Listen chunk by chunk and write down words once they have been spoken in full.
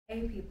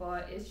Hey people,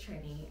 it's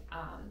Trini,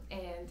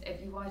 and if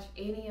you watch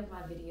any of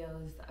my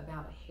videos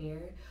about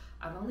hair,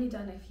 I've only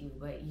done a few,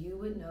 but you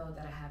would know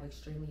that I have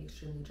extremely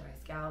dry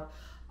scalp.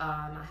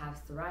 I have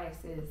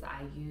psoriasis.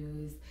 I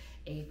use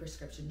a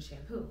prescription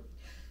shampoo.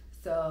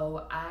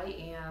 So I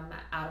am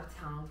out of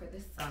town for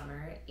the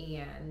summer,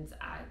 and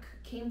I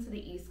came to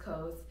the East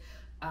Coast,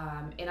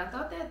 and I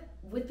thought that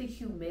with the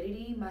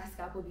humidity, my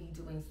scalp would be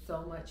doing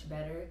so much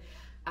better,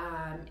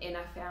 and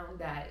I found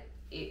that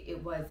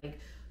it was like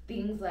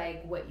things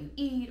like what you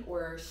eat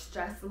or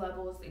stress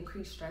levels,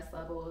 increased stress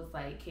levels,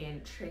 like can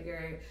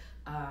trigger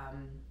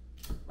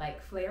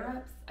like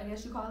flare-ups, I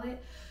guess you call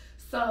it.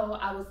 So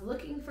I was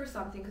looking for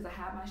something because I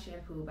had my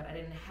shampoo, but I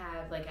didn't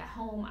have, like at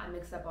home, I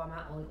mix up all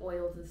my own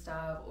oils and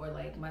stuff, or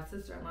like my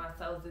sister-in-law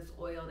sells this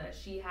oil that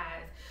she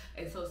has,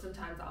 and so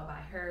sometimes I'll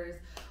buy hers.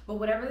 But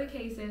whatever the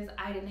case is,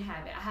 I didn't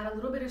have it. I had a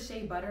little bit of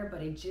shea butter,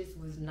 but it just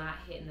was not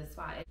hitting the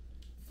spot.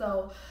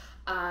 So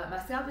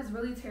my scalp is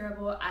really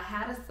terrible. I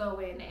had a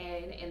sew-in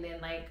and then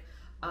like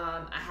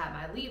I had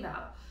my leave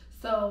out.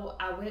 So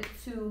I went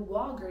to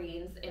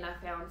Walgreens and I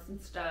found some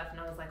stuff, and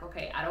I was like,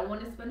 okay, I don't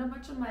want to spend a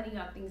bunch of money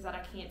on things that I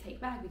can't take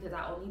back because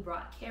I only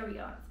brought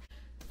carry-ons.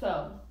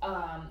 So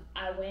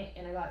I went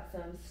and I got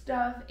some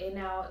stuff, and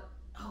now,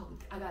 oh,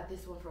 I got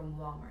this one from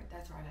Walmart.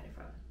 That's where I got it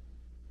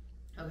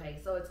from. Okay,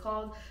 so it's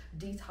called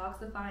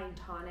Detoxifying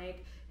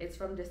Tonic. It's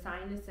from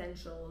Design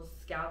Essentials,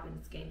 Scalp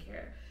and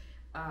Skincare.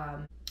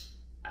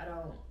 I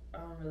don't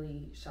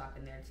really shop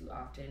in there too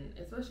often,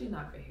 especially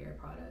not for hair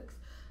products.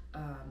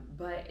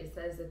 But it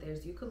says that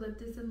there's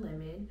eucalyptus and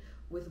lemon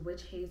with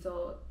witch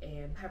hazel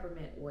and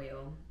peppermint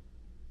oil.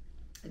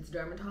 It's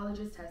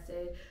dermatologist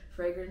tested,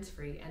 fragrance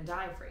free, and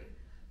dye free.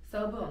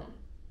 So boom,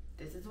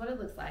 this is what it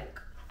looks like.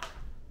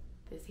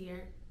 This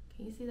here,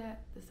 can you see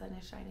that? The sun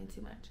is shining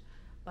too much.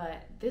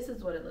 But this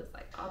is what it looks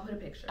like. I'll put a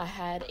picture. I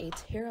had a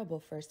terrible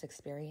first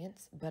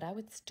experience, but I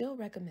would still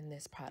recommend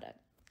this product.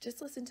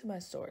 Just listen to my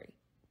story.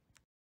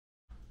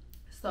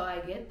 So I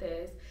get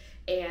this,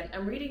 and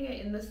I'm reading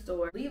it in the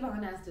store. Leave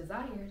on as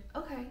desired.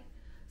 Okay,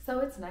 so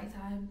it's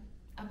nighttime.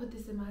 I put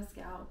this in my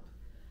scalp.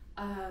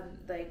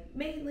 Like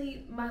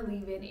mainly my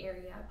leave-in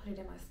area. I put it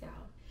in my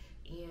scalp,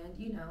 and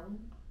you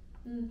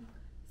know,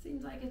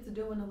 seems like it's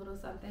doing a little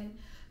something.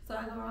 So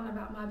I go on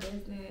about my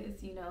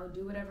business. You know,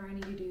 do whatever I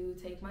need to do.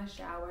 Take my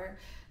shower.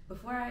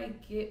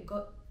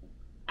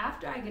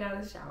 After I get out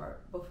of the shower,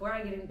 before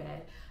I get in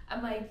bed,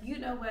 I'm like, you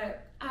know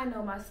what? I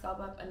know my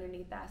scalp up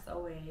underneath that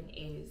sew-in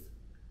is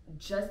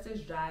just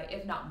as dry,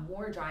 if not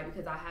more dry,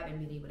 because I haven't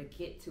been able to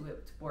get to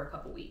it for a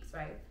couple weeks,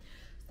 right?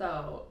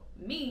 So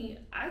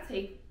I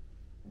take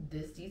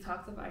this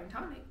detoxifying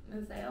tonic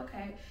and say,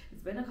 okay,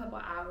 it's been a couple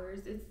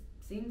hours. It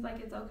seems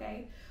like it's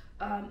okay.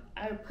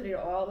 I put it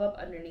all up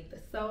underneath the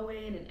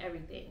sew-in and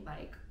everything,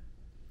 like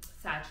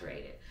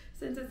saturated.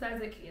 Since it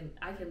says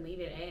I can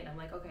leave it in, I'm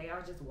like, okay,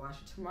 I'll just wash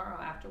it tomorrow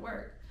after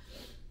work.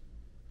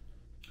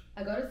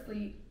 I go to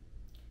sleep,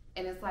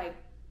 and it's like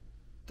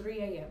 3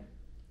 a.m.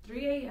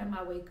 3 a.m.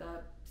 I wake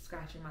up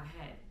scratching my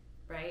head,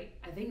 right?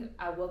 I think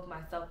I woke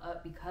myself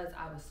up because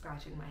I was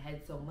scratching my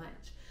head so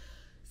much.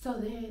 So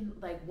then,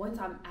 like, once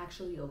I'm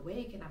actually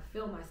awake and I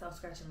feel myself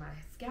scratching my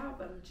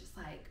scalp, I'm just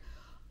like,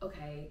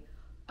 okay,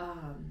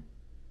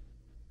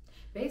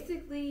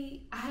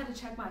 basically, I had to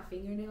check my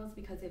fingernails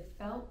because it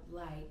felt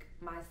like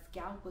my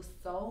scalp was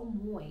so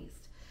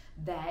moist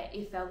that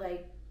it felt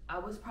like I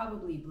was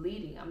probably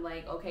bleeding. I'm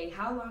like, okay,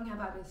 how long have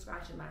I been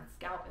scratching my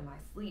scalp in my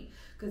sleep?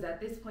 Because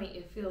at this point,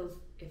 it feels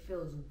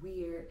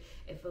weird.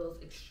 It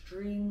feels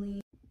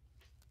extremely.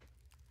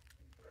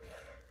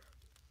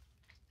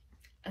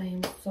 I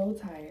am so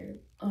tired.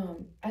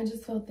 I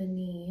just felt the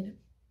need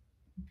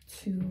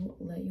to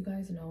let you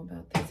guys know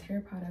about this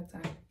hair product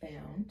I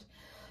found.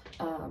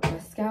 My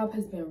scalp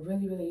has been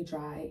really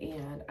dry,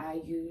 and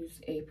I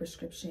use a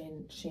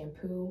prescription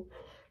shampoo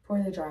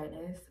for the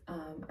dryness.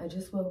 I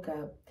just woke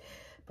up,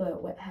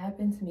 but what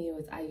happened to me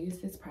was I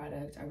used this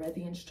product. I read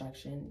the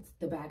instructions.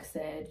 The back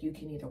said you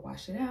can either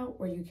wash it out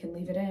or you can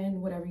leave it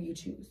in, whatever you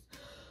choose.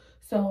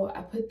 So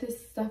I put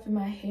this stuff in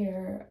my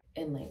hair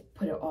and like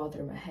put it all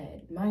through my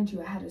head. Mind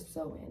you, I had a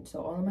sew-in, so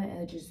all of my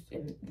edges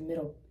in the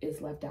middle is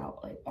left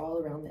out, like all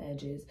around the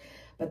edges.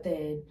 But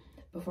then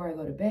before I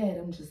go to bed,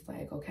 I'm just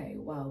like, okay,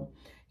 well,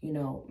 you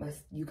know,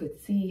 you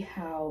could see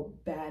how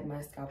bad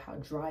my scalp, how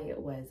dry it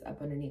was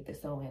up underneath the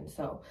sew-in.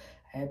 So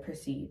I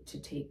proceed to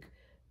take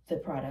the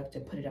product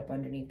and put it up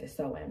underneath the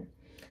sew-in.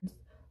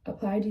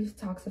 Apply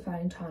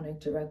detoxifying tonic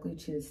directly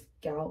to the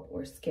scalp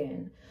or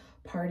skin,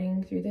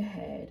 parting through the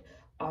head.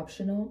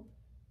 Optional,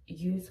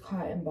 use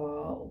cotton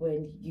ball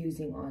when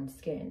using on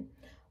skin.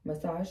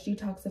 Massage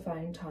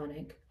detoxifying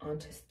tonic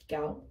onto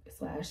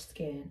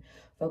scalp/skin,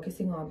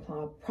 focusing on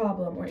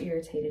problem or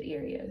irritated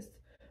areas.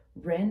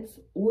 Rinse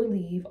or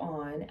leave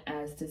on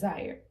as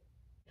desired.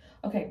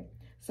 Okay,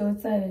 so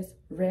it says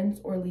rinse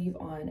or leave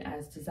on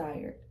as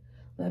desired.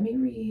 Let me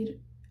read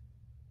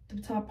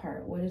the top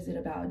part. What is it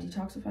about?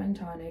 Detoxifying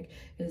tonic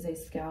is a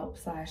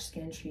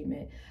scalp/skin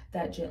treatment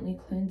that gently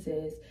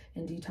cleanses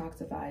and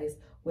detoxifies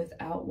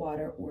without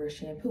water or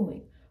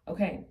shampooing.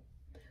 Okay,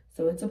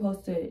 So it's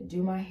supposed to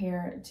do my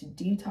hair, to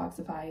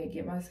detoxify it,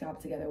 get my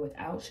scalp together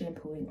without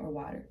shampooing or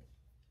water.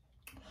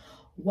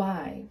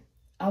 Why?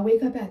 I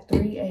wake up at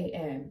 3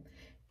 a.m.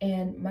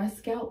 and my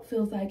scalp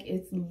feels like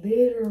it's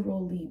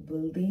literally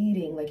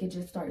bleeding. Like it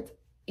just starts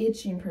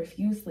itching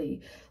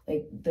profusely,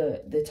 like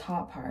the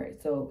top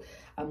part. So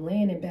I'm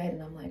laying in bed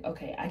and I'm like,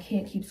 okay, I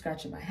can't keep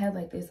scratching my head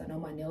like this. I know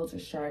my nails are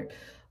sharp.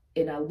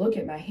 And I look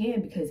at my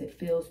hand because it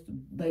feels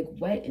like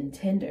wet and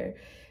tender.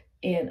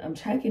 And I'm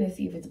checking to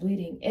see if it's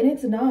bleeding. And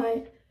it's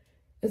not.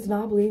 It's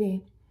not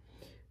bleeding.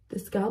 The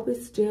scalp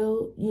is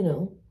still, you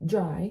know,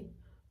 dry.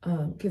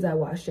 Because I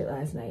washed it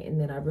last night. And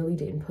then I really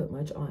didn't put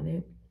much on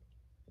it.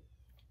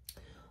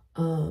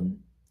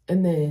 And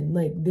then,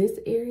 like, this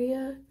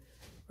area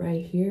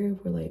right here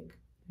where, like,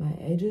 my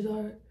edges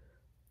are,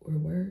 or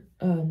were,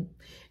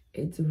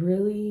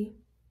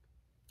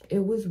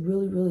 it was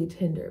really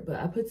tender. But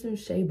I put some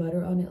shea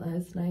butter on it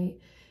last night.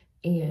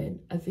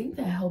 And I think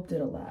that helped it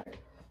a lot.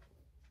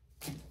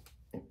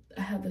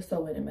 I have the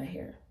sew-in in my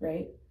hair,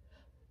 right?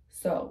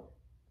 So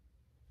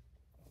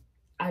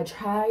I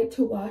tried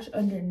to wash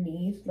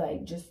underneath,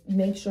 like just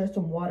make sure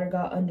some water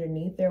got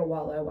underneath there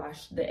while I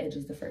washed the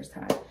edges the first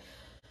time.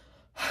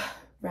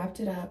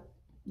 Wrapped it up,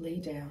 lay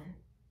down.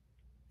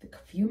 A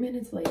few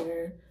minutes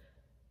later,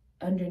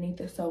 underneath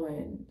the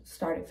sew-in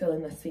started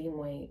feeling the same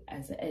way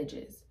as the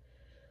edges.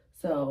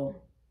 So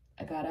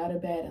I got out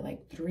of bed at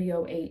like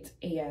 3:08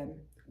 a.m.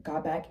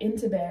 Got back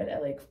into bed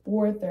at like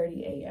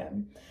 4:30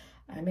 a.m.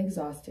 I'm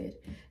exhausted.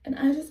 And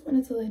I just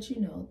wanted to let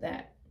you know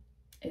that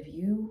if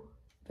you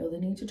feel the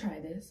need to try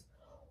this,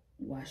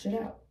 wash it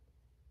out.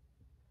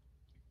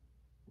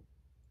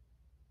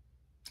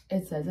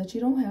 It says that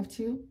you don't have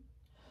to,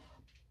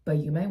 but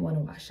you might want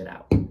to wash it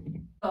out.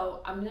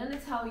 So I'm going to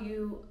tell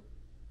you,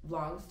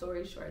 long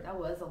story short, that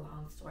was a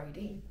long story,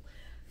 dang.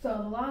 So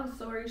the long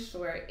story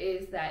short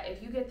is that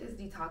if you get this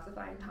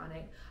detoxifying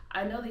tonic,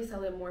 I know they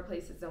sell it more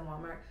places than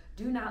Walmart.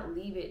 Do not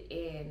leave it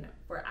in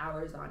for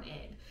hours on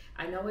end.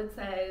 I know it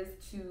says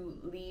to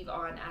leave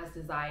on as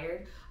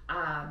desired.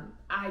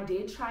 I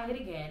did try it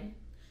again,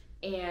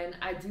 and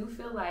I do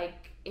feel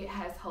like it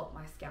has helped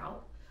my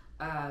scalp.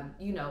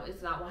 You know,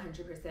 it's not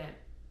 100%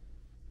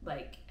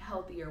 like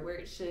healthy or where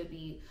it should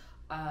be,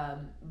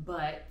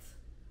 but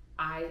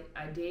I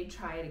did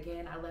try it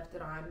again. I left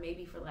it on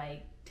maybe for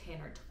like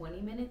 10 or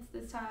 20 minutes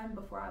this time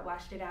before I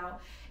washed it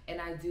out,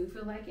 and I do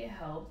feel like it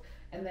helped.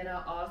 And then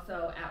I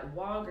also, at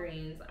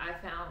Walgreens, I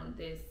found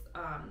this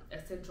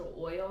essential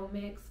oil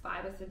mix,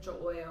 5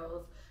 essential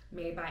oils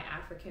made by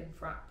African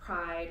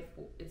Pride.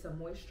 It's a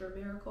moisture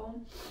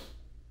miracle.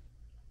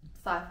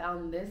 So I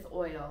found this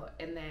oil,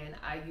 and then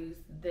I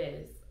used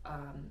this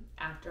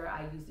after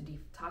I used the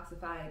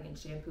detoxifying and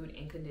shampooed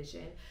and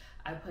conditioned.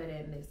 I put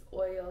in this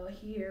oil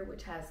here,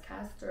 which has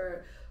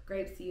castor,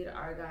 grapeseed,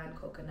 argan,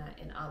 coconut,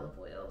 and olive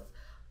oils.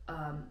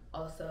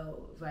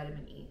 Also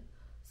vitamin E.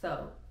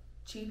 So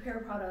cheap hair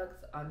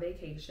products on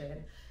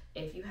vacation.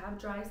 If you have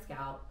dry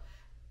scalp,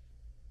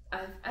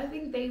 I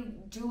think they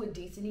do a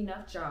decent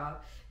enough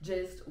job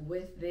just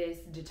with this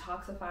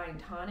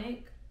detoxifying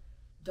tonic.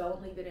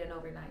 Don't leave it in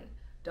overnight.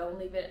 Don't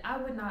leave it. I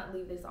would not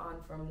leave this on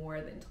for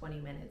more than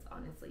 20 minutes,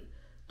 honestly.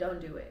 Don't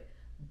do it.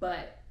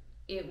 But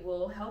it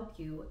will help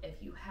you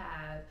if you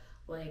have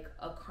like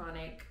a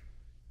chronic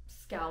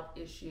scalp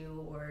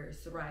issue or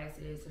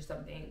psoriasis or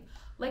something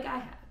like I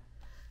have.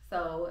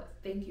 So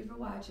thank you for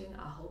watching.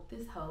 I hope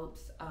this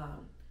helps.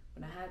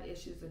 When I have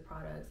issues with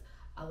products,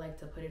 I like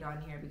to put it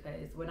on here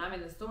because when I'm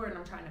in the store and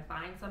I'm trying to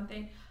find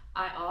something,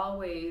 I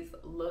always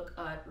look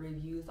up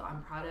reviews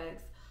on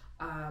products.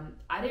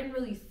 I didn't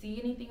really see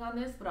anything on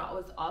this, but I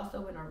was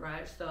also in a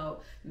rush,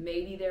 so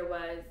maybe there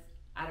was,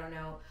 I don't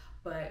know.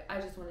 But I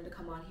just wanted to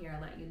come on here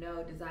and let you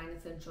know, Design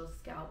Essentials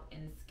Scalp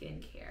and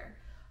Skincare.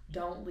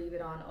 Don't leave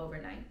it on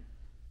overnight.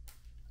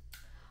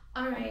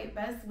 All right,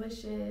 best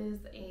wishes,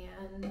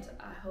 and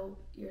I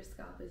hope your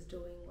scalp is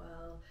doing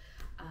well.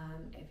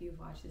 If you've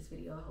watched this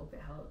video, I hope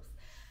it helps.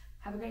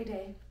 Have a great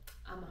day.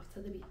 I'm off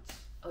to the beach.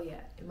 Oh yeah,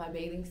 and my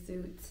bathing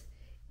suit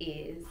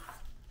is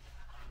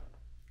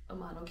a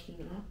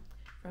monokini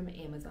from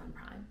Amazon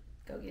Prime.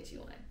 Go get you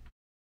one.